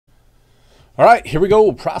All right, here we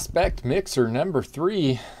go. Prospect Mixer number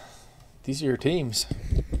 3. These are your teams.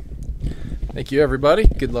 Thank you, everybody.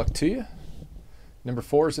 Good luck to you. Number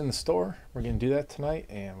 4 is in the store. We're going to do that tonight,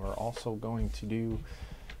 and we're also going to do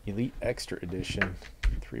Elite Extra Edition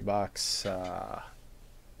 3-box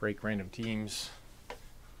break random teams.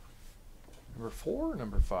 Number 4 or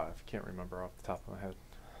number 5? Can't remember off the top of my head.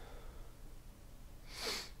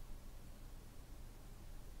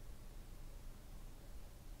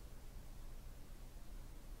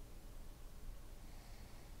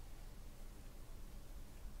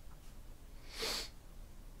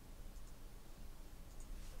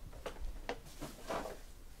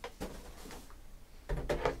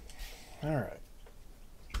 All right,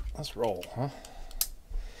 let's roll, huh? I'm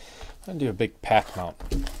gonna do a big pack mount.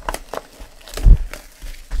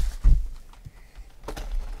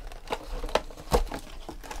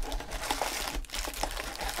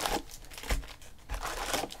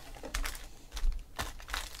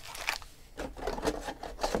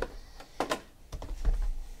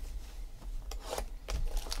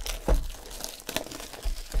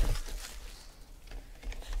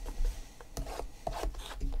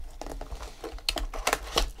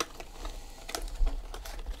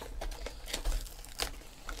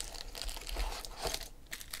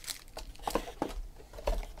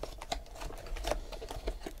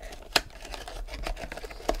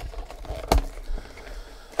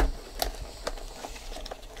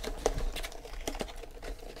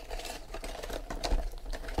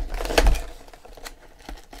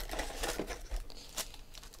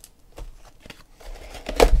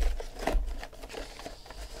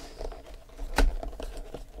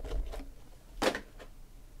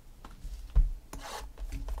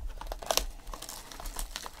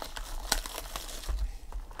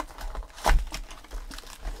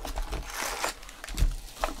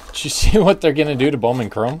 Did you see what they're going to do to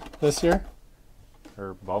Bowman Chrome this year?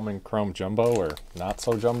 Or Bowman Chrome Jumbo, or not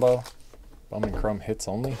so Jumbo? Bowman Chrome hits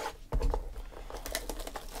only?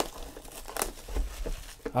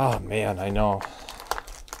 Oh man, I know.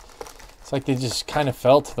 It's like they just kind of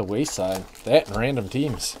fell to the wayside. That and random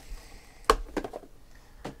teams.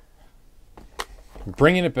 We're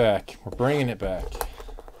bringing it back. We're bringing it back.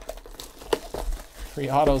 3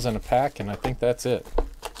 autos in a pack, and I think that's it.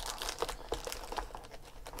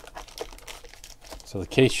 So the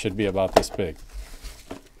case should be about this big.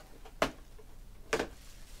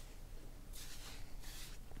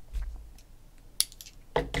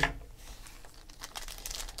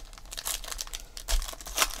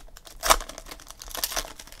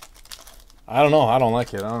 I don't know. I don't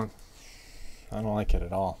like it. I don't like it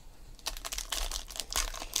at all.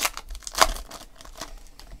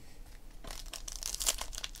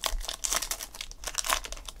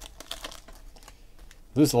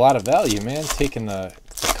 Lose a lot of value, man, taking the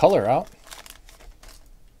color out.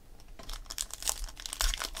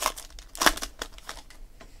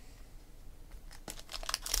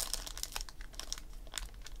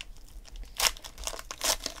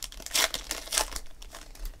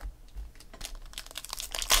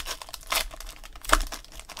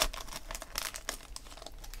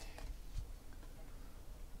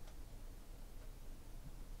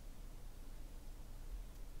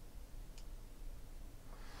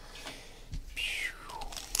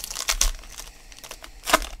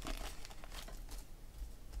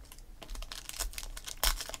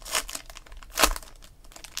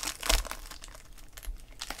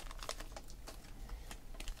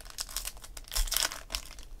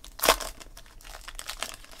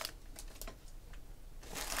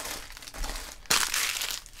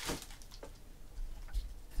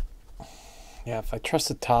 Yeah, if I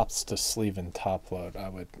trusted Topps to sleeve and top load, I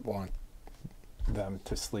would want them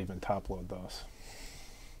to sleeve and top load those.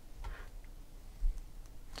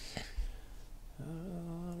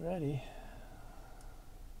 Alrighty.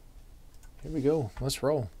 Here we go. Let's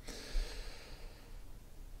roll.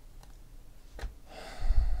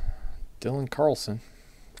 Dylan Carlson,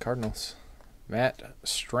 Cardinals. Matt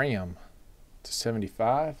Strahm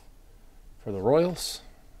 /75 for the Royals.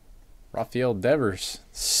 Rafael Devers,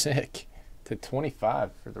 sick,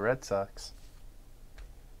 /25 for the Red Sox.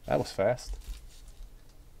 That was fast.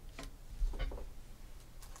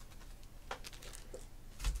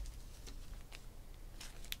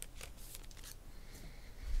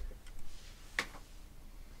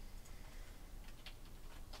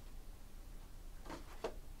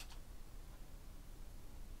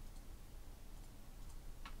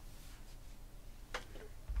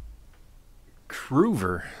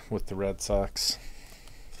 Groover with the Red Sox.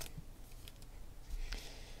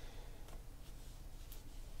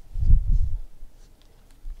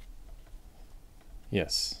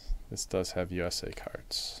 Yes, This does have USA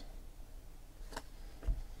cards.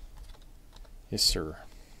 Yes, sir.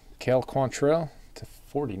 Cal Quantrill to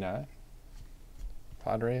 49.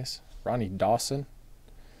 Padres. Ronnie Dawson.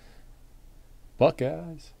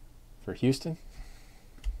 Buckeyes for Houston.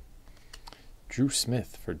 Drew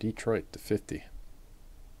Smith for Detroit to 50.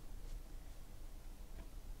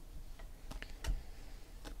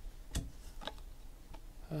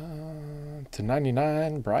 To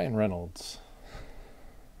 99, Brian Reynolds.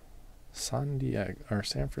 San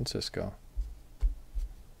Francisco.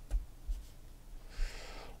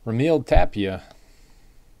 Ramil Tapia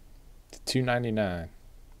to 299.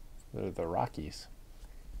 They're the Rockies.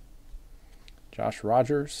 Josh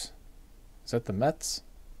Rogers. Is that the Mets?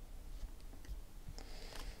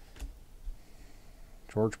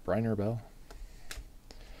 George Briner Bell.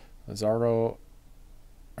 Lazaro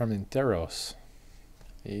Armenteros.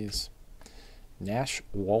 He's Nash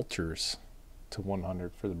Walters to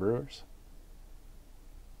 100 for the Brewers.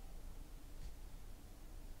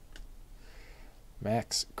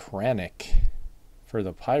 Max Kranick for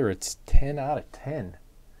the Pirates, 10 out of 10.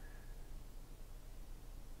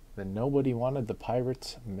 The nobody wanted the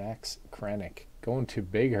Pirates, Max Kranick. Going to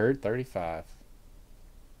Big Hurt, 35.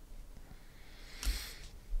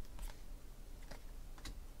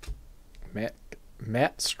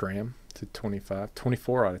 Matt Stram to 25.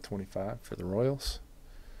 24 out of 25 for the Royals.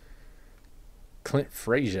 Clint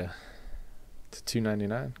Frazier to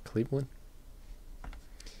 299, Cleveland.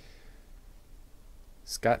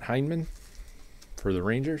 Scott Heineman for the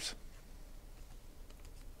Rangers.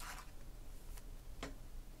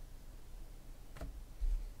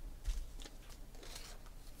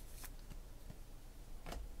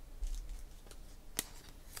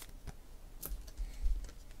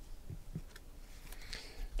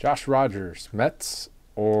 Josh Rogers, Mets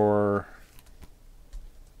or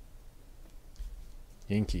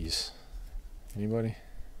Yankees? Anybody?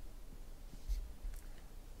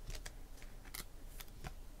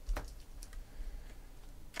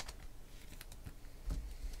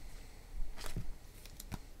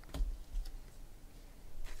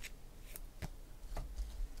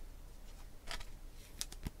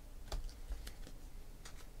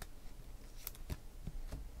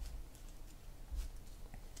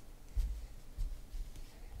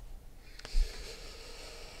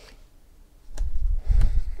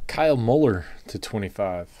 Kyle Muller to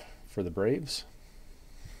 25 for the Braves.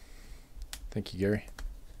 Thank you, Gary.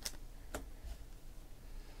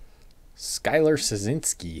 Skylar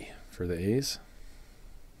Szynski for the A's.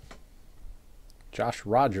 Josh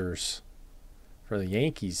Rogers for the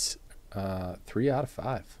Yankees. 3 out of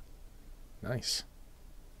 5. Nice.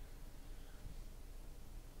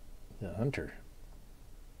 The Hunter.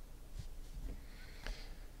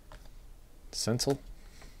 Senzel.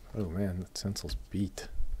 Oh, man, that Senzel's beat.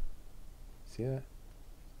 See that?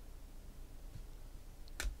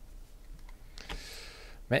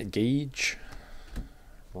 Matt Gage.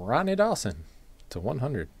 Ronnie Dawson to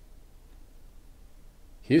 100.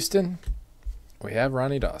 Houston, we have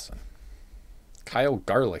Ronnie Dawson. Kyle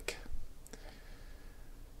Garlick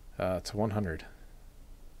to 100.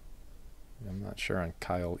 I'm not sure on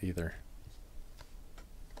Kyle either.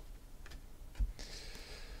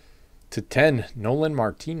 To 10, Nolan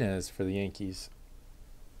Martinez for the Yankees.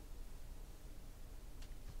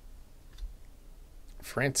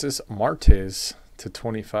 Francis Martes to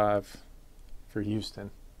 25 for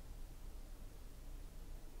Houston.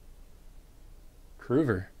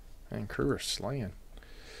 Kruger. Man, Kruger's slaying.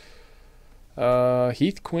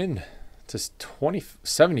 Heath Quinn to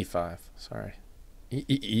 75. Sorry.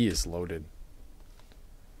 He is loaded.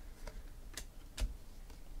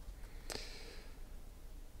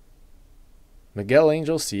 Miguel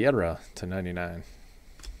Angel Sierra to 99.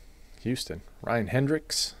 Houston. Ryan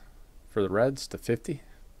Hendricks for the Reds to 50.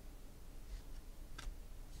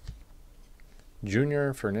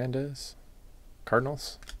 Junior Fernandez,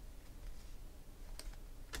 Cardinals.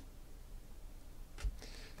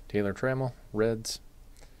 Taylor Trammell, Reds.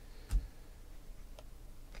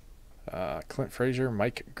 Clint Frazier,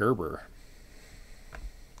 Mike Gerber.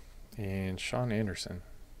 And Sean Anderson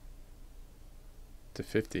to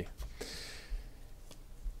 50.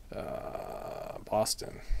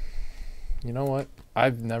 Boston. You know what?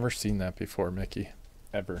 I've never seen that before, Mickey.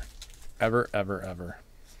 Ever. Ever, ever, ever.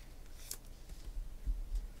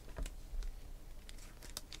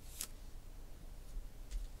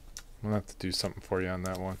 I'm going to have to do something for you on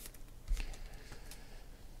that one.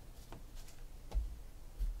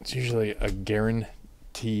 It's usually a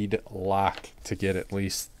guaranteed lock to get at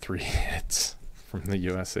least 3 hits from the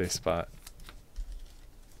USA spot.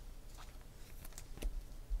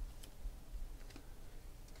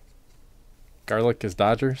 Garlic is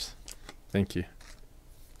Dodgers. Thank you.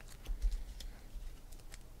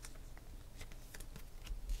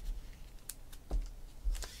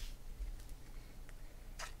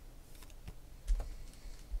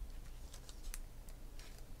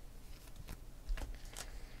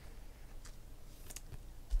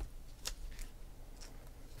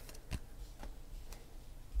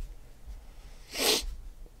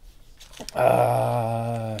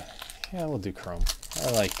 Yeah, we'll do Chrome.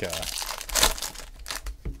 I like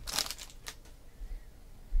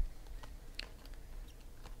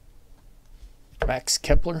Max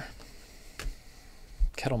Kepler,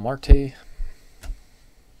 Kettle Marte,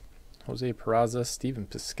 Jose Peraza, Steven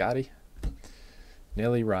Piscotty,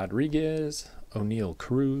 Nelly Rodriguez, O'Neal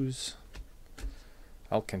Cruz,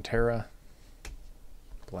 Alcantara,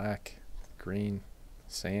 Black, Green,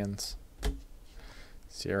 Sands,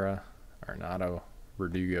 Sierra, Arnado,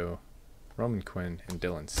 Verdugo, Roman Quinn, and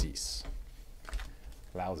Dylan Cease.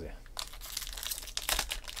 Lousy.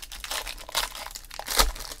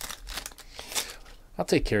 I'll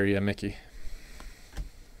take care of you, Mickey.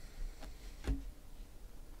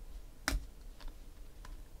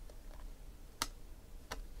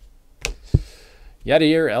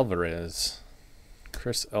 Yadier Alvarez,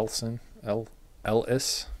 Chris Ellis,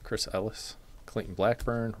 Chris Ellis, Clayton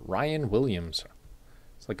Blackburn, Ryan Williams.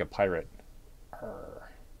 It's like a pirate. Arr.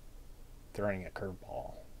 Throwing a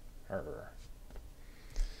curveball. Arr.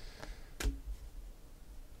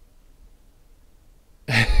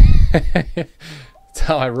 That's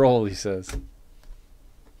how I roll, he says.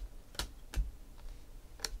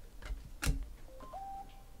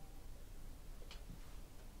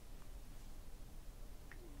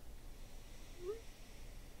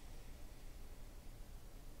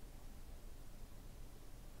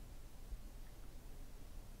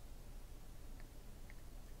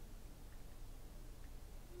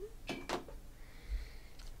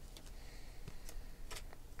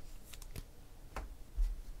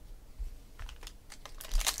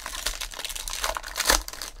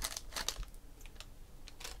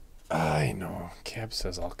 I know. Cab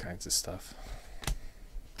says all kinds of stuff.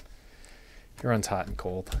 He runs hot and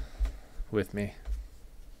cold with me.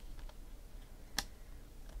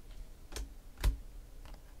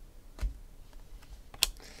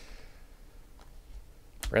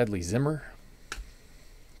 Bradley Zimmer.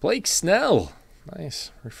 Blake Snell.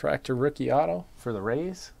 Nice. Refractor rookie auto for the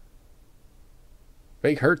Rays.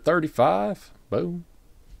 Big Hurt 35. Boom.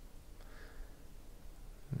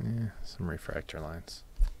 Yeah, some refractor lines.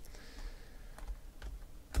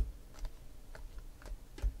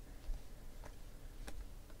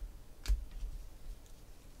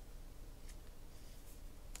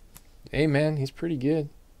 Hey, man, he's pretty good.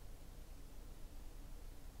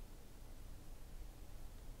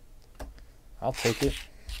 I'll take it.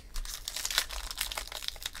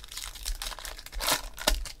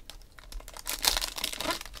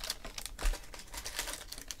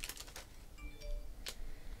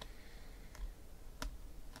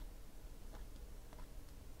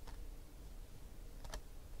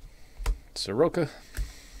 Soroka.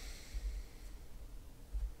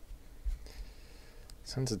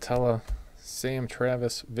 Senzatella, Sam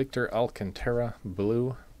Travis, Victor Alcantara,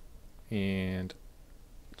 blue, and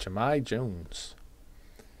Jahmai Jones.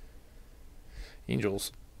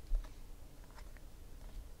 Angels.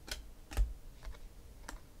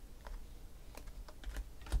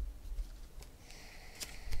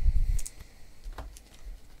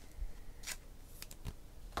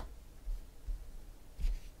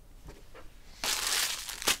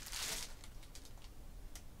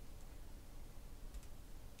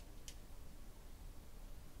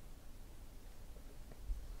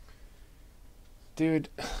 Dude,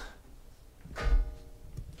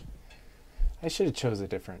 I should have chose a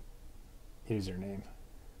different username.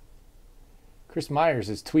 Chris Myers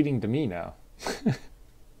is tweeting to me now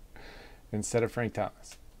instead of Frank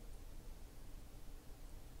Thomas.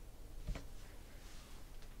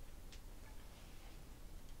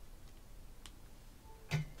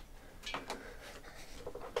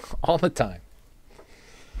 All the time.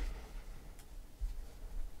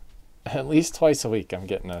 At least twice a week I'm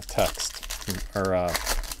getting a text or a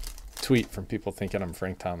tweet from people thinking I'm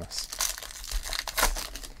Frank Thomas.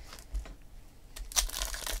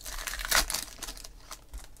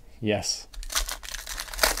 Yes.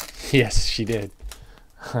 Yes, she did.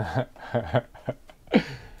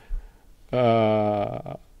 Let's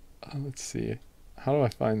see. How do I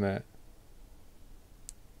find that?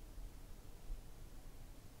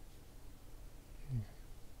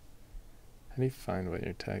 How do you find what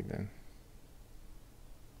you're tagged in?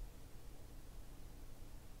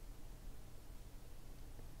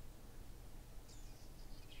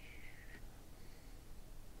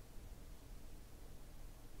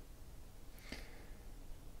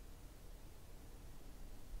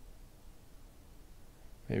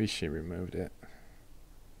 Maybe she removed it.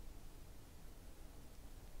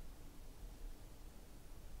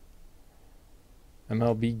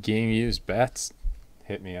 MLB game used bats.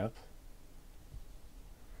 Hit me up.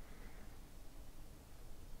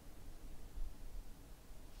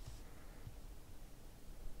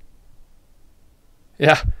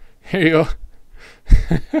 Yeah, here you go.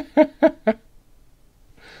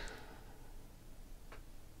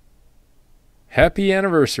 Happy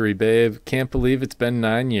anniversary, babe. Can't believe it's been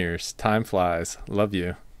 9 years. Time flies. Love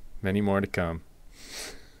you. Many more to come.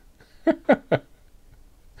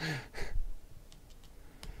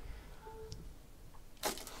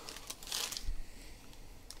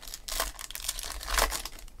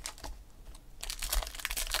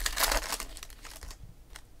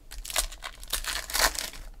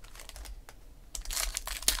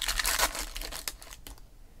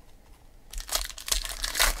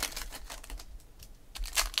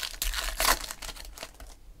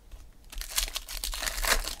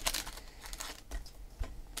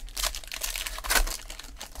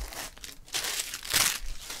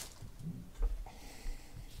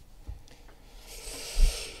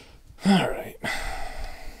 All right.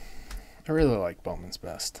 I really like Bowman's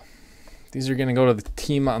Best. These are going to go to the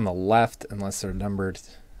team on the left unless they're numbered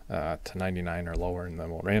to 99 or lower, and then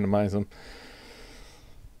we'll randomize them.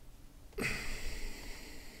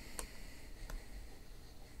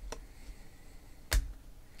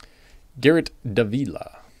 Garrett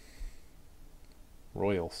Davila,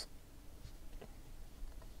 Royals.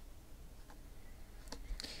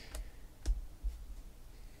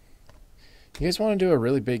 You guys want to do a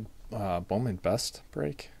really big Bowman Best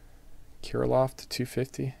break? Kirilloff to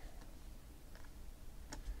 250.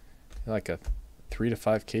 Like a 3 to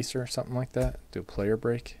 5 caser or something like that. Do a player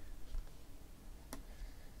break.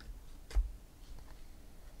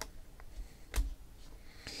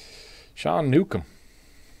 Sean Newcomb,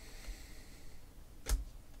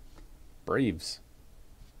 Braves.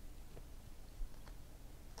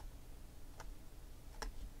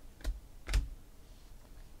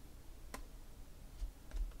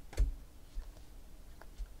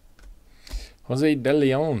 Jose De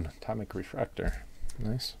Leon, Atomic Refractor.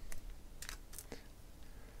 Nice.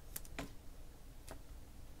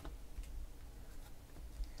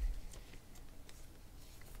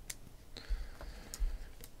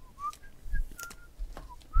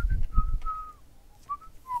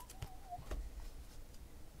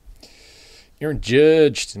 Aaron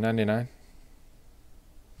Judge to 99.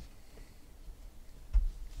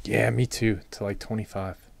 Yeah, me too. To like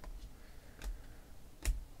 25.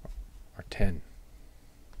 Or 10.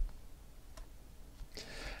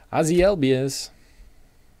 Ozzy Albies.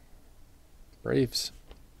 Braves.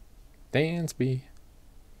 Dansby.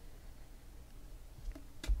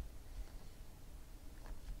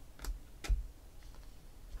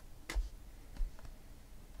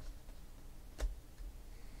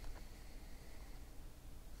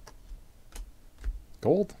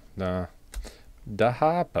 Gold? Nah.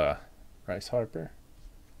 Dahapa. Bryce Harper.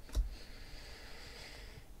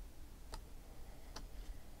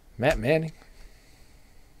 Matt Manning.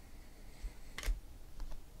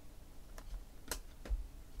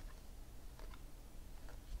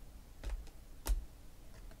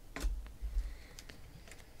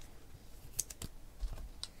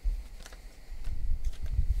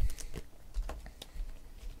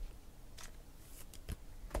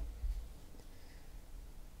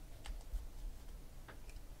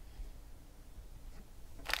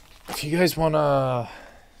 If you guys want to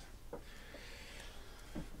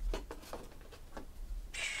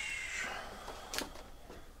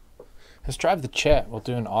let's drive the chat. We'll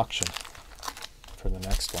do an auction for the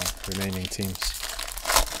next one, remaining teams.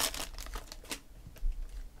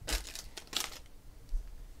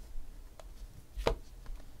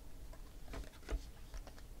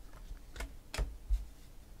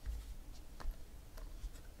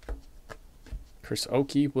 Chris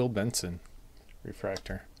Oakey, Will Benson,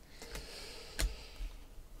 refractor.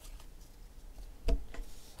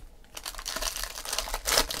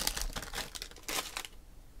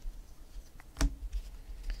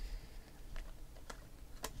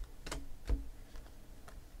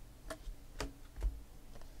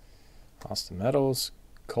 Austin Meadows,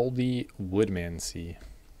 Colby Woodmansee.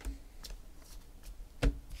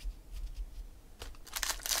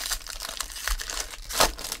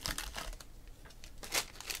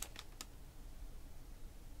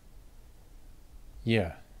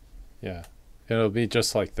 Yeah, yeah. It'll be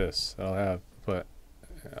just like this. I'll have, but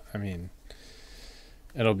I mean,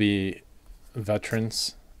 it'll be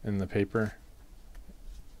veterans in the paper.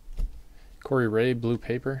 Corey Ray, blue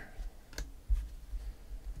paper.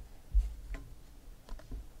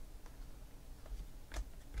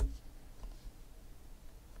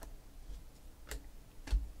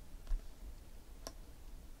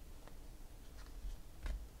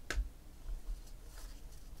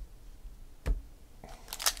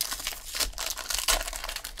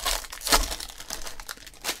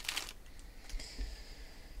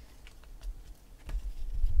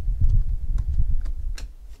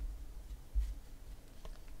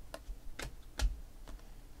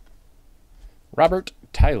 Robert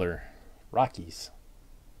Tyler, Rockies.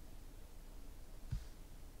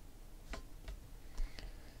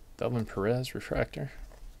 Delvin Perez, refractor.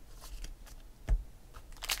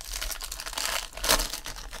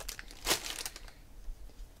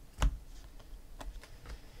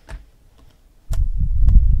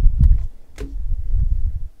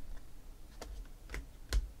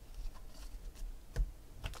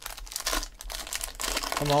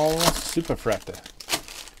 Come on, Superfractor.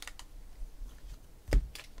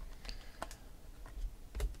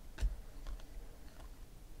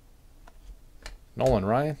 Nolan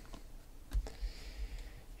Ryan.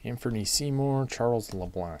 Anthony Seymour, Charles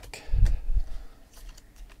LeBlanc.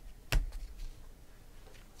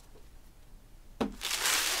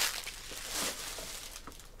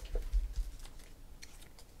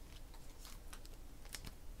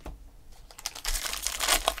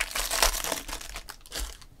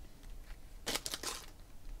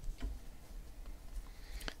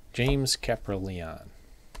 James Kaprielian,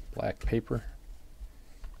 black paper.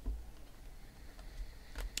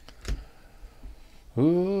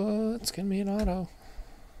 Ooh, it's going to be an auto.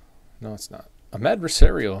 No, it's not. Ahmed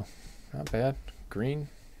Rosario, not bad. Green.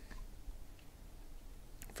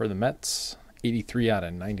 For the Mets, 83 out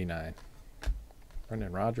of 99.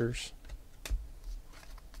 Brendan Rodgers.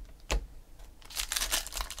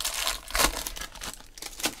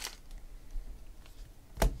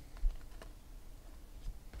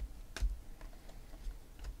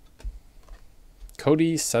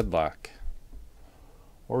 Cody Sedlock,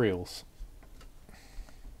 Orioles.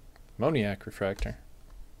 Moniak refractor.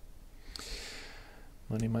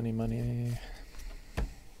 Money, money, money.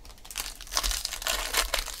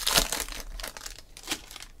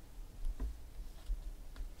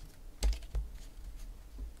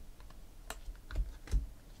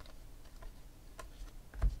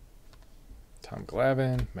 Tom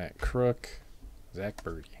Glavine, Matt Crook, Zach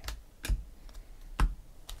Birdie.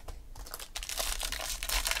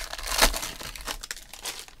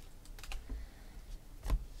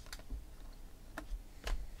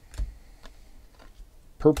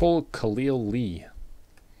 Purple Khalil Lee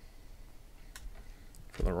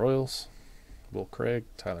for the Royals. Will Craig,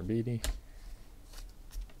 Tyler Beatty.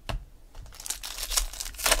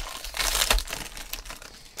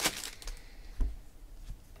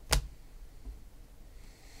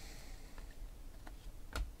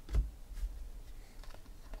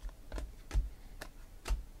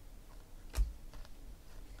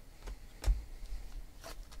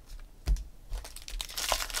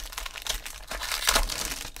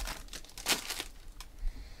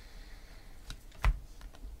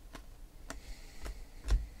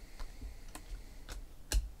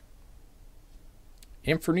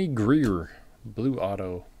 Anthony Greer, blue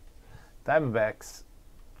auto. Diamondbacks,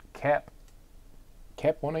 cap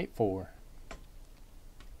 184.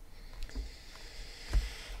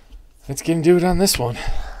 Let's get into it on this one.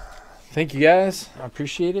 Thank you guys. I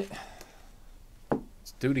appreciate it.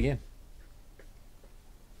 Let's do it again.